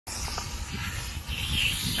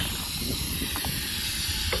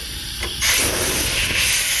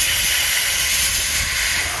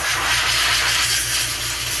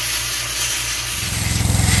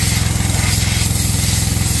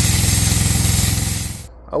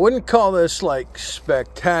I wouldn't call this like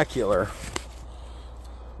spectacular,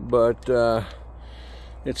 but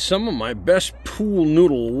it's some of my best pool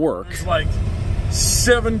noodle work. There's like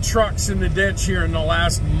 7 trucks in the ditch here in the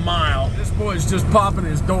last mile. This boy's just popping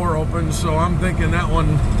his door open, so I'm thinking that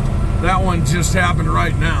one just happened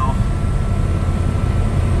right now.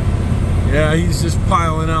 Yeah, he's just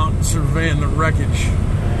piling out and surveying the wreckage.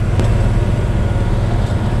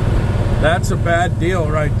 That's a bad deal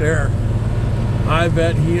right there. I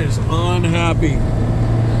bet he is unhappy.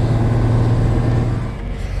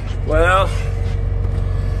 Well,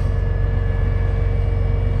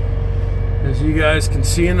 as you guys can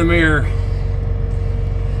see in the mirror,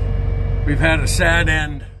 we've had a sad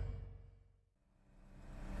end.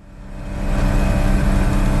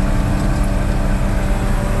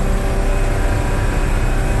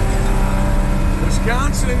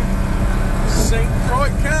 Wisconsin, St. Croix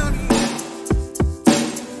County.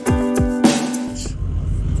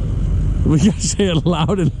 We gotta say it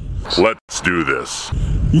loud and... Let's do this.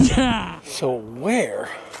 Yeah! So where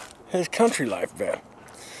has Country Life been?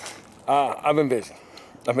 I've been busy.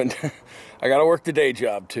 I gotta work the day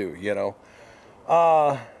job too, you know.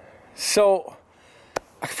 So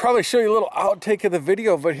I could probably show you a little outtake of the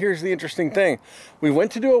video, but here's the interesting thing. We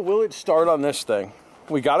went to do a will it start on this thing.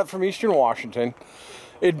 We got it from Eastern Washington.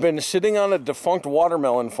 It'd been sitting on a defunct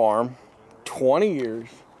watermelon farm 20 years.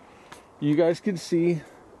 You guys can see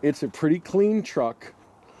it's a pretty clean truck,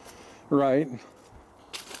 right?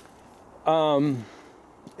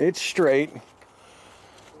 It's straight.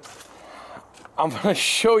 I'm gonna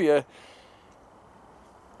show you.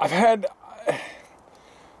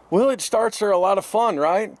 will it starts are a lot of fun,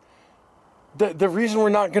 right? The reason we're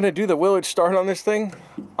not gonna do the will it start on this thing,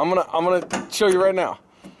 I'm gonna show you right now,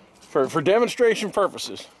 for demonstration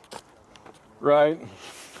purposes, right?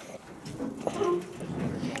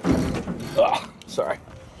 Sorry.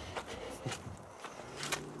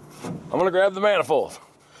 I'm gonna grab the manifold.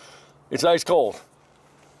 It's ice cold.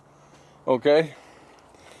 Okay?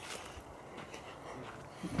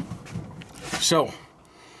 So,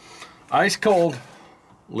 ice cold,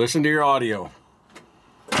 listen to your audio.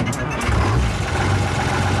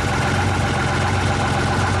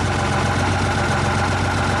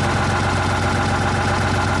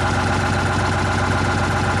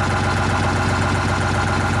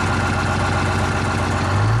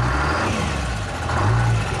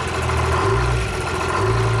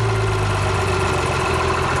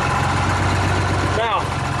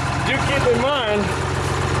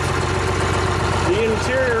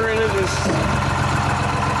 Interior in it is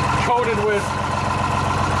coated with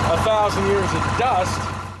 1,000 years of dust.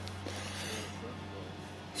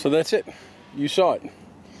 So that's it. You saw it.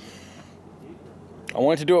 I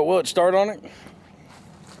went to do a will it start on it.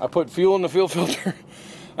 I put fuel in the fuel filter.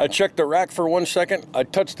 I checked the rack for 1 second. I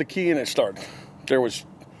touched the key and it started. There was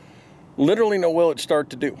literally no will it start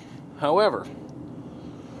to do. However,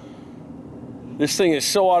 this thing is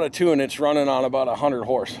so out of tune, it's running on about 100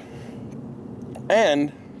 horse.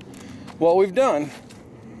 And what we've done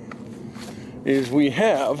is we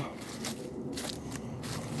have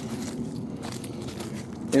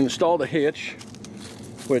installed a hitch,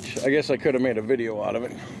 which I guess I could have made a video out of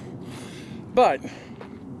it. But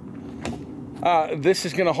this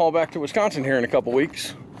is going to haul back to Wisconsin here in a couple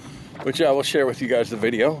weeks, which I will share with you guys the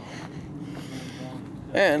video.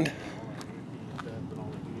 And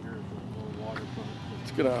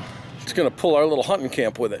it's gonna pull our little hunting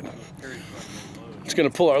camp with it. It's gonna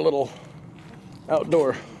pull our little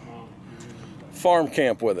outdoor farm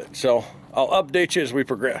camp with it. So I'll update you as we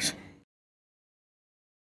progress.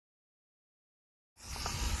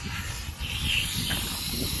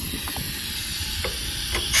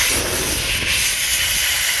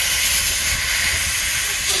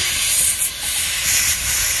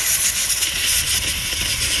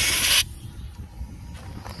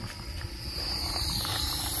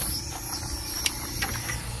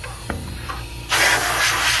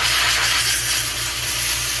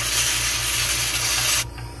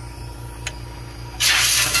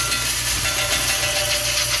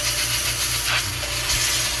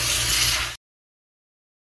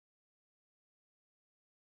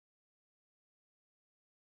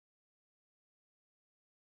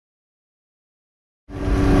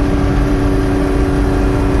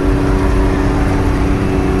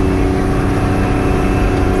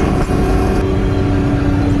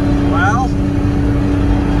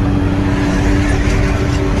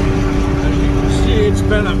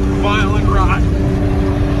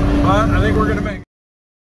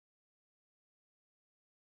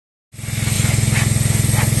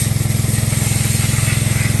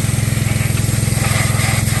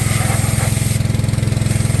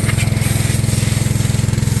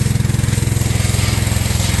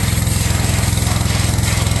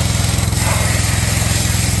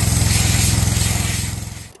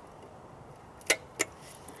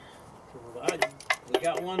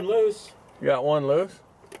 Got one loose. You got one loose?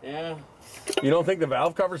 Yeah. You don't think the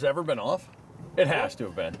valve cover's ever been off? It has to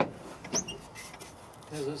have been.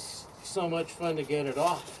 Because it's so much fun to get it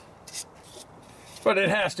off. But it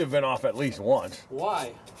has to have been off at least once.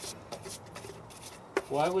 Why?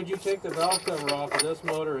 Why would you take the valve cover off of this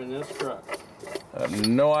motor in this truck? I have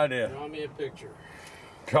no idea. Draw me a picture.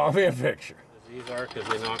 Draw me a picture. These are because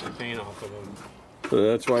they knocked the paint off of them. So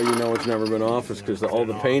that's why you know it's never been off, is because all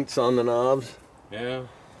the paint's on the knobs. Yeah.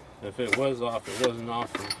 If it was off, it wasn't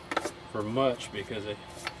off for much, because see,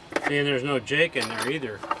 there's no jake in there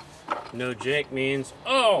either. No jake means,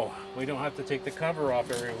 oh, we don't have to take the cover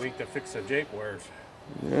off every week to fix the jake wears.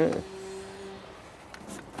 Yeah.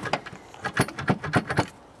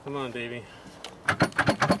 Come on, baby.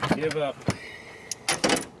 Give up.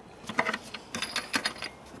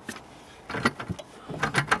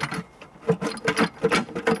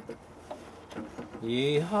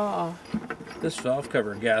 Yeehaw. This valve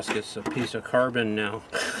cover gasket's a piece of carbon now.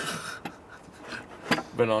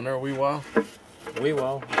 Been on there a wee while? We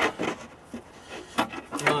will.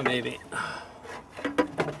 Come on, baby.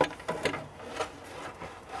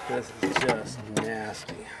 This is just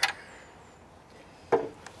nasty.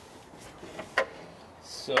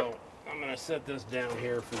 So, I'm going to set this down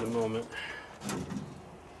here for the moment.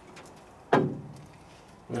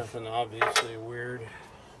 Nothing obviously weird.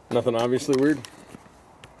 Nothing obviously weird?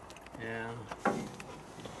 Yeah.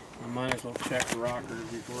 I might as well check the rockers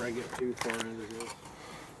before I get too far into this.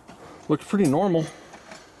 Looks pretty normal.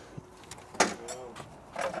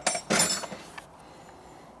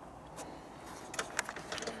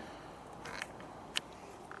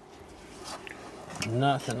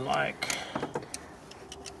 Nothing like.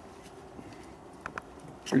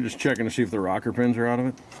 You're just checking to see if the rocker pins are out of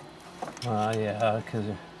it? Yeah, because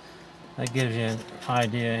that gives you an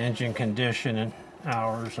idea of engine condition and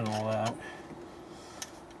hours and all that.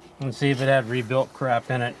 And see if it had rebuilt crap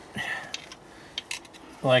in it.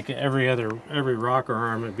 Like every rocker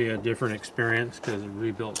arm, it'd be a different experience because it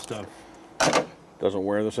rebuilt stuff. Doesn't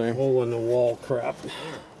wear the same? Hole in the wall crap.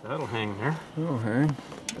 That'll hang there. Okay.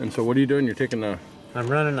 And so what are you doing? You're taking the... I'm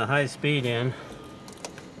running the high speed in.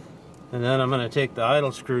 And then I'm going to take the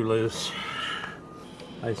idle screw loose.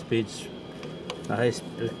 High speed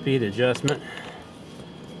adjustment.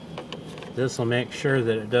 This will make sure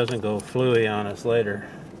that it doesn't go fluey on us later.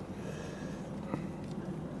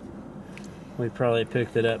 We probably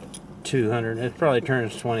picked it up 200. It probably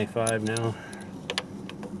turns 25 now.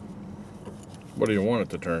 What do you want it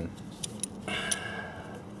to turn?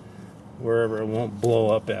 Wherever it won't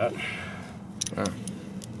blow up at. Ah.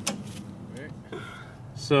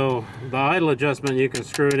 So the idle adjustment, you can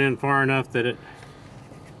screw it in far enough that it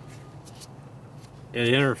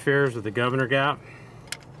interferes with the governor gap.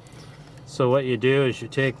 So what you do is you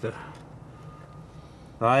take the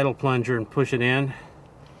idle plunger and push it in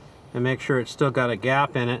and make sure it's still got a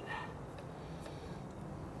gap in it,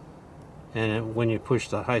 and when you push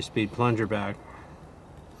the high-speed plunger back,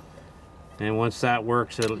 and once that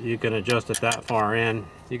works, you can adjust it that far in.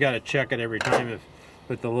 You got to check it every time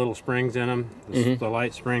with the little springs in them, the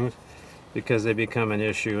light springs, because they become an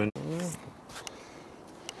issue. And it's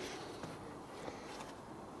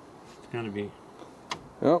gonna be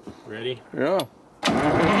ready. Yeah.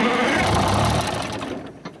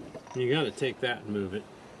 You got to take that and move it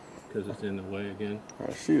because it's in the way again.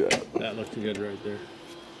 I see that. That looks good right there.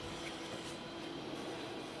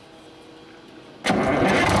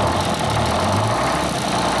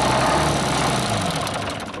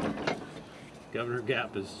 Governor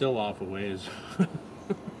gap is still off a ways.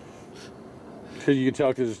 So you can tell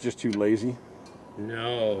because it's just too lazy?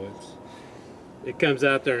 No, it comes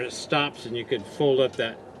out there and it stops, and you could fold up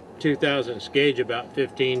that 2000 gauge about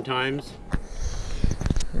 15 times.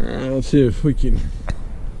 Let's see if we can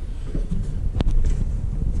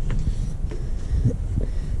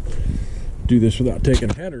do this without taking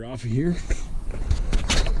a header off of here.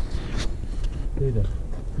 See, the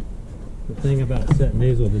thing about setting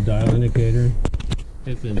these with the dial indicator,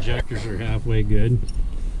 if the injectors are halfway good,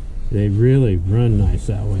 they really run nice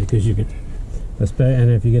that way, because you can, and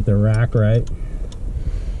if you get the rack right.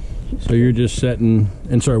 So you're just setting,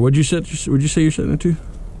 and sorry, what'd you say you're setting it to?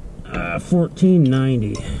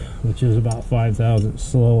 1490, which is about 5,000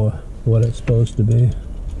 slow of what it's supposed to be.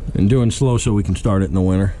 And doing slow so we can start it in the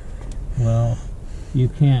winter. Well, you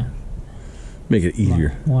can't. Make it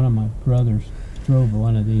easier. One of my brothers drove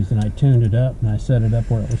one of these, and I tuned it up and I set it up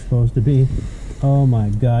where it was supposed to be. Oh my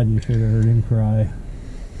God, you should have heard him cry.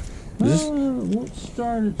 Oh, it won't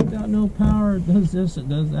start, it's got no power, it does this, it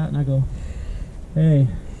does that. And I go, hey,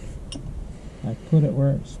 I put it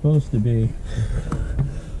where it's supposed to be.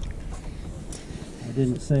 I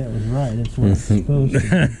didn't say it was right. It's what it's supposed to be.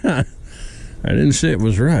 I didn't say it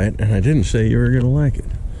was right, and I didn't say you were going to like it.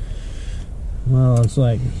 Well, it's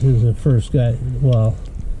like, who's the first guy? Well,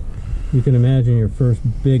 you can imagine your first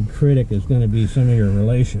big critic is going to be some of your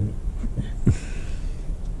relation.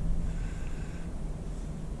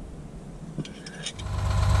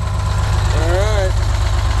 Alright.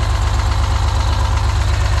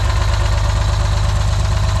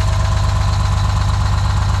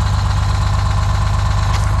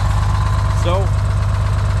 So,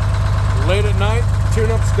 late at night,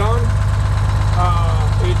 tune-up's done.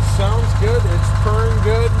 It sounds good, it's purring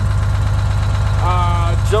good.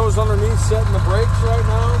 Joe's underneath setting the brakes right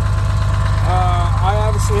now. I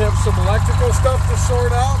obviously have some electrical stuff to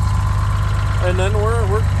sort out, and then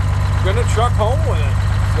we're gonna truck home with it.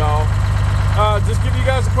 So just give you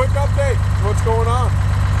guys a quick update of what's going on.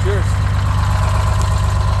 Cheers.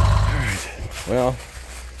 All right. Well,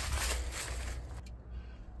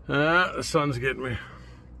 the sun's getting me.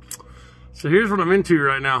 So here's what I'm into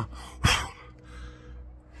right now.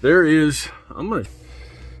 There is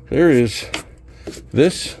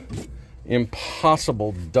this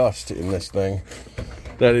impossible dust in this thing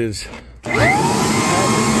that is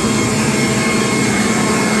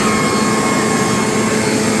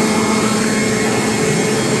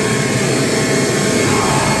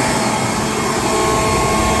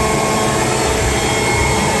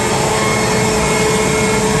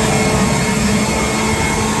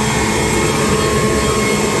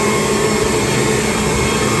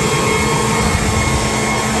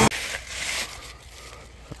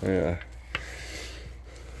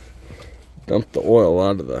dump the oil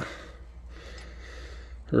out of the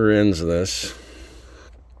rear ends of this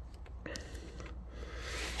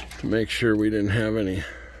to make sure we didn't have any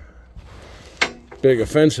big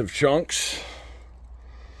offensive chunks,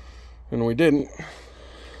 and we didn't.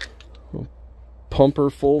 We'll pump her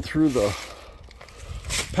full through the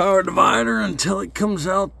power divider until it comes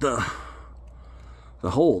out the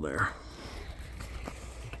hole there.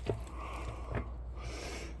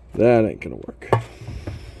 That ain't gonna work.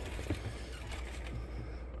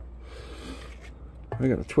 I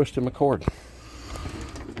gotta twist in my cord.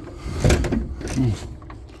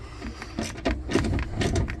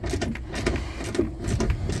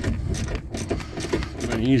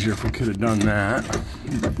 Been easier if we could have done that.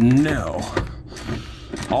 But no.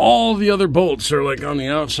 All the other bolts are like on the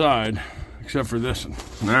outside, except for this one.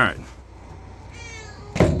 All right.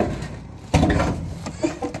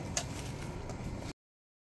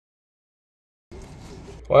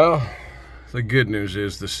 Well, the good news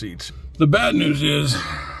is the seats. The bad news is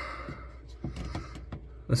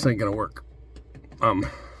this ain't gonna work. I'm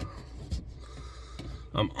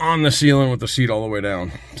on the ceiling with the seat all the way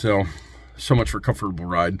down. So much for comfortable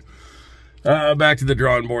ride. Back to the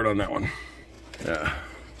drawing board on that one. Yeah.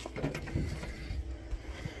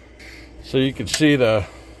 So you can see the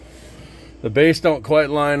base don't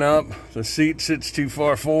quite line up. The seat sits too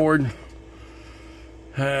far forward.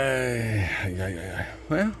 Well,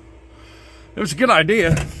 it was a good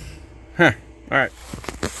idea. Huh. All right.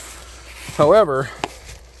 However,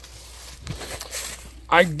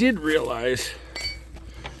 I did realize,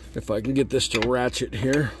 if I can get this to ratchet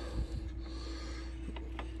here,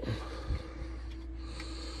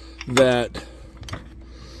 that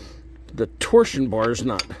the torsion bar is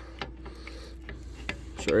not,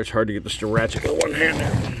 sorry, it's hard to get this to ratchet with one hand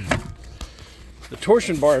there. The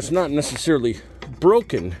torsion bar is not necessarily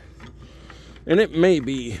broken, and it may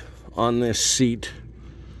be on this seat,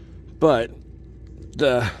 but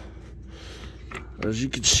as you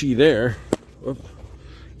can see there,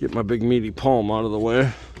 get my big meaty palm out of the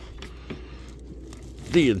way,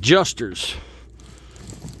 the adjuster's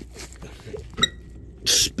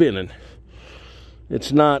spinning.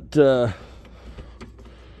 It's not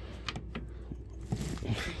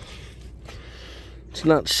it's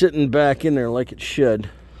not sitting back in there like it should.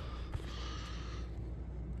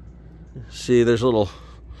 See, there's a little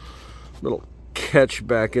catch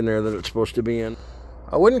back in there that it's supposed to be in.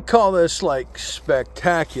 I wouldn't call this like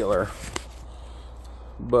spectacular,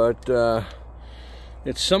 but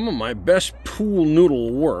it's some of my best pool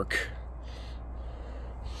noodle work.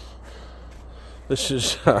 This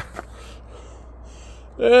is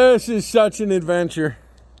such an adventure.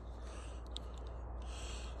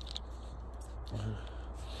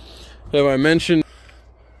 Have I mentioned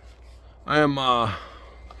I am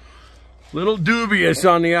little dubious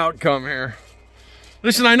on the outcome here.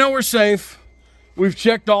 Listen, I know we're safe. We've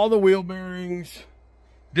checked all the wheel bearings,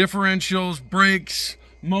 differentials, brakes,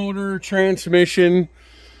 motor, transmission,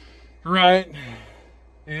 right?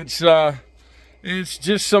 It's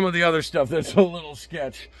just some of the other stuff that's a little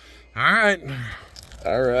sketch. All right,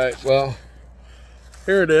 All right, well,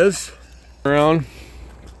 here it is. Around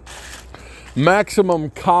maximum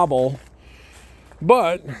cobble,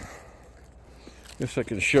 but I guess I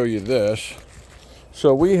can show you this.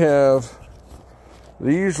 So we have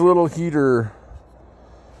these little heater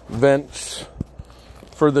vents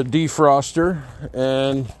for the defroster,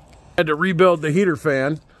 and I had to rebuild the heater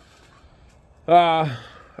fan. I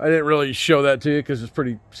didn't really show that to you because it's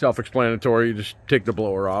pretty self-explanatory. You just take the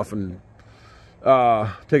blower off and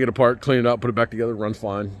take it apart, clean it up, put it back together, runs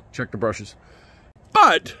fine, check the brushes.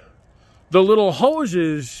 But the little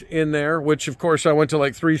hoses in there, which of course I went to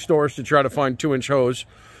like 3 stores to try to find 2-inch hose,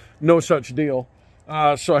 no such deal.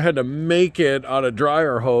 So I had to make it out of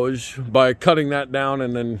dryer hose by cutting that down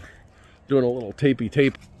and then doing a little tapey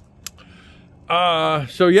tape.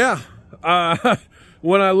 So yeah,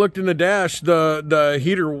 when I looked in the dash, the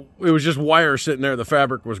heater, it was just wire sitting there. The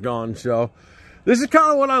fabric was gone. So this is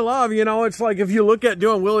kind of what I love. You know, it's like if you look at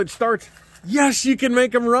doing will it starts, yes, you can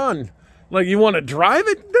make them run. Like you want to drive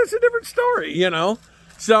it, that's a different story, you know.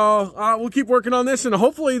 So we'll keep working on this, and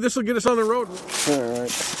hopefully this will get us on the road. All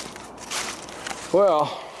right.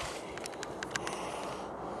 Well,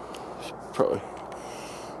 probably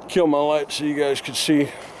kill my light so you guys could see.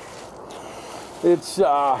 It's 8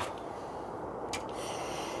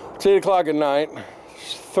 o'clock at night.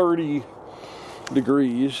 It's 30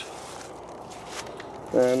 degrees,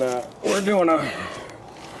 and we're doing a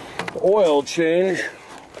oil change.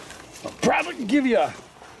 I'll probably give you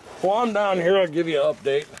while I'm down here, I'll give you an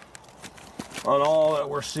update on all that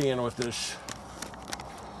we're seeing with this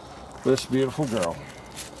beautiful girl.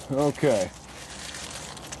 Okay.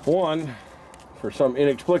 One, for some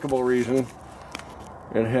inexplicable reason,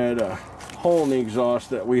 it had a hole in the exhaust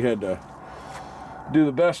that we had to do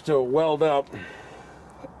the best to weld up.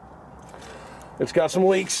 It's got some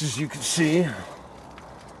leaks, as you can see.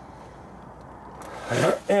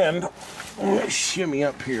 And let me shimmy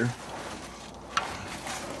up here.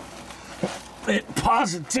 It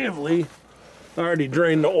positively already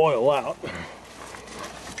drained the oil out,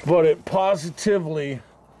 but it positively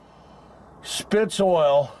spits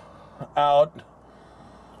oil out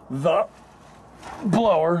the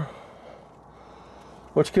blower,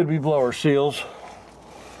 which could be blower seals,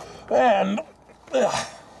 and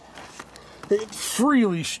it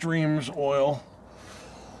freely streams oil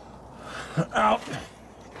out.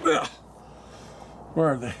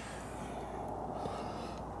 Where are they?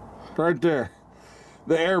 Right there.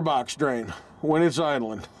 The airbox drain when it's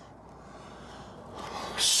idling.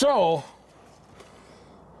 So,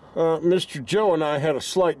 Mr. Joe and I had a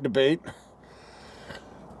slight debate,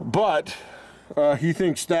 but he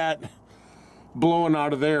thinks that blowing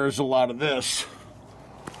out of there is a lot of this.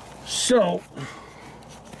 So,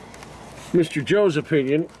 Mr. Joe's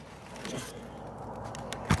opinion,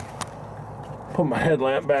 put my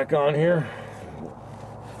headlamp back on here,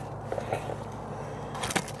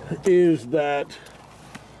 is that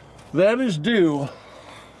is due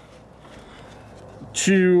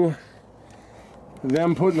to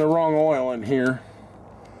them putting the wrong oil in here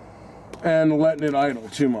and letting it idle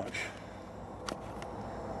too much.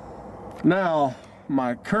 Now,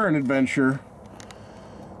 my current adventure,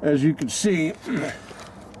 as you can see,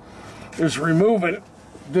 is removing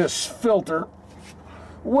this filter,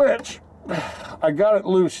 which I got it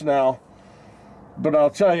loose now, but I'll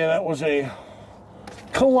tell you, that was a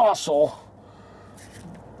colossal,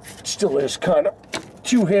 still is kind of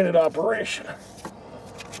two-handed operation.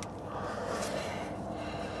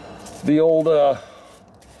 The old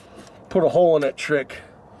put a hole in it trick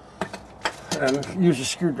and use a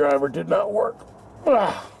screwdriver did not work.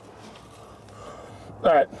 All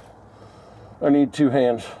right, I need 2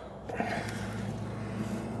 hands.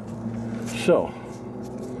 So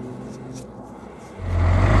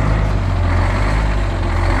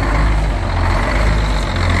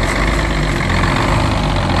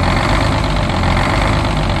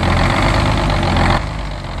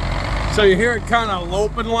you hear it kind of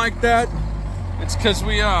loping like that. It's because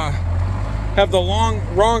we have the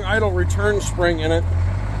wrong idle return spring in it.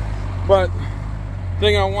 But the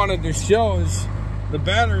thing I wanted to show is the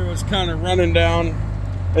battery was kind of running down.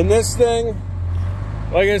 And this thing,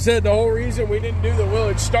 like I said, the whole reason we didn't do the will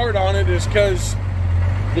it start on it is because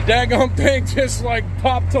the daggone thing just like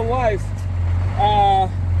popped to life.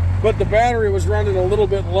 But the battery was running a little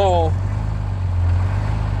bit low.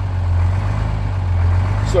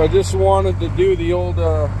 So I just wanted to do the old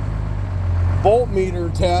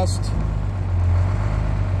voltmeter test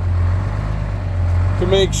to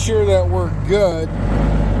make sure that we're good.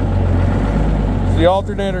 The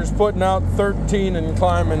alternator's putting out 13 and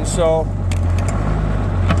climbing, so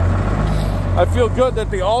I feel good that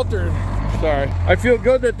the Sorry. I feel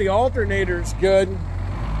good that the alternator's good.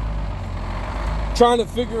 Trying to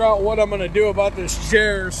figure out what I'm gonna do about this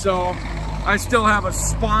chair, so I still have a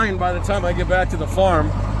spine by the time I get back to the farm.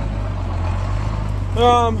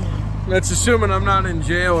 That's assuming I'm not in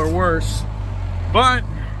jail or worse. But,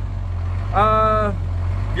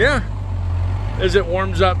 yeah. As it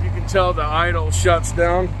warms up, you can tell the idle shuts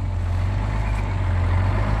down.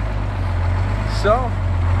 So,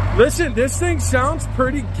 listen, this thing sounds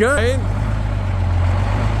pretty good.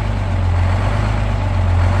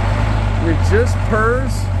 It just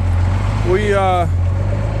purrs. We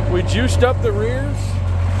juiced up the rears.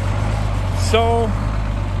 So,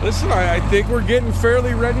 listen, I think we're getting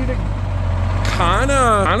fairly ready to kind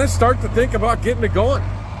of start to think about getting it going.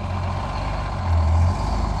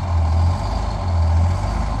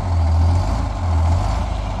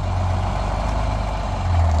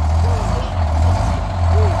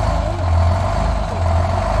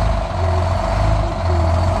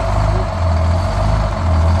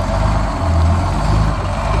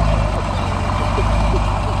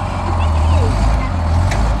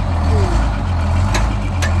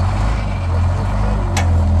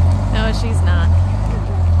 She's not.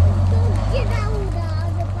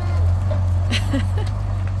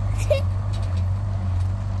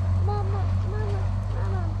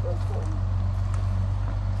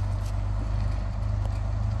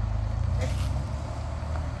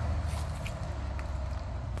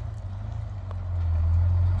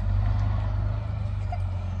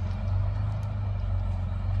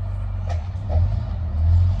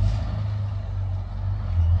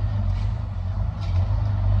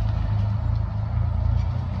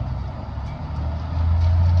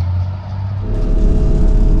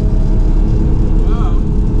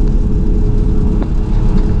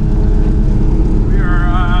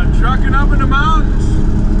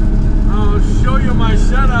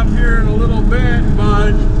 Setup here in a little bit,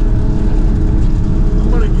 but I'm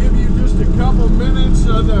going to give you just a couple minutes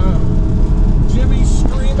of the Jimmy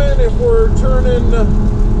Screamin. If we're turning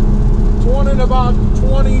about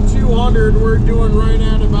 2200, we're doing right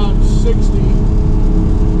at about 60.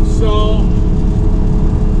 So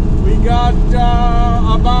we got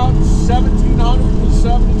about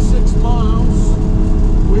 1776 miles.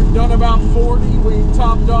 We've done about 40. We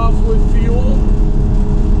topped off with fuel.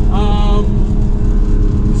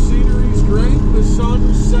 Great, the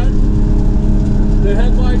sun's setting, the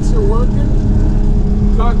headlights are working,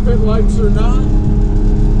 cockpit lights are not,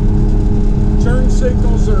 turn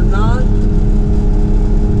signals are not,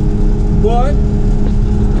 but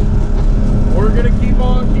we're going to keep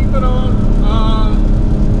on keeping on,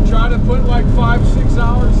 try to put like 5-6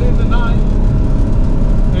 hours in tonight,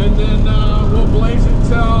 and then we'll blaze it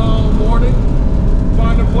till morning,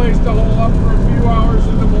 find a place to hole up for a few hours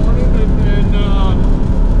in the morning, and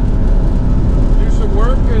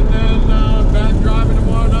work, and then back driving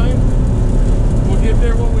tomorrow night. We'll get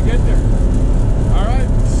there when we get there. All right,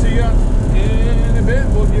 see ya in a bit.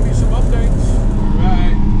 We'll give you some updates. All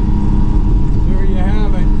right, there you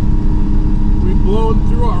have it. We've blown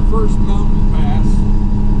through our first mountain pass.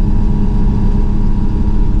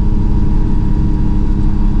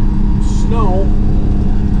 Snow.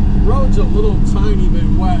 The road's a little tiny bit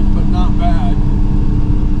wet, but not bad.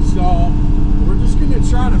 So we're just going to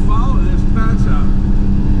try to follow this patch up.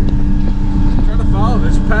 Try to follow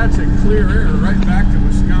this patch of clear air right back to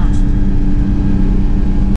Wisconsin.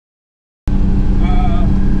 A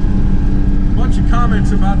bunch of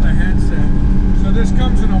comments about the headset. So this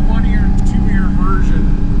comes in a 1-ear and 2-ear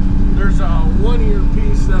version. There's a 1-ear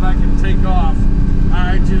piece that I can take off.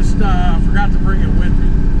 I just forgot to bring it with me.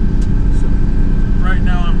 So right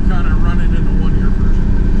now I'm kind of running in the 1-ear version.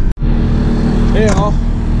 Hey all.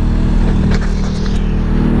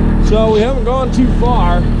 So we haven't gone too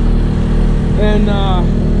far, and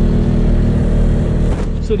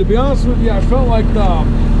so to be honest with you, I felt like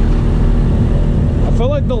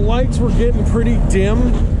the lights were getting pretty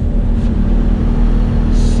dim.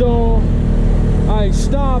 So I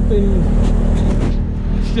stopped and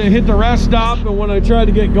hit the rest stop, and when I tried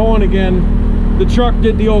to get going again, the truck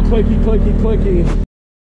did the old clicky clicky clicky.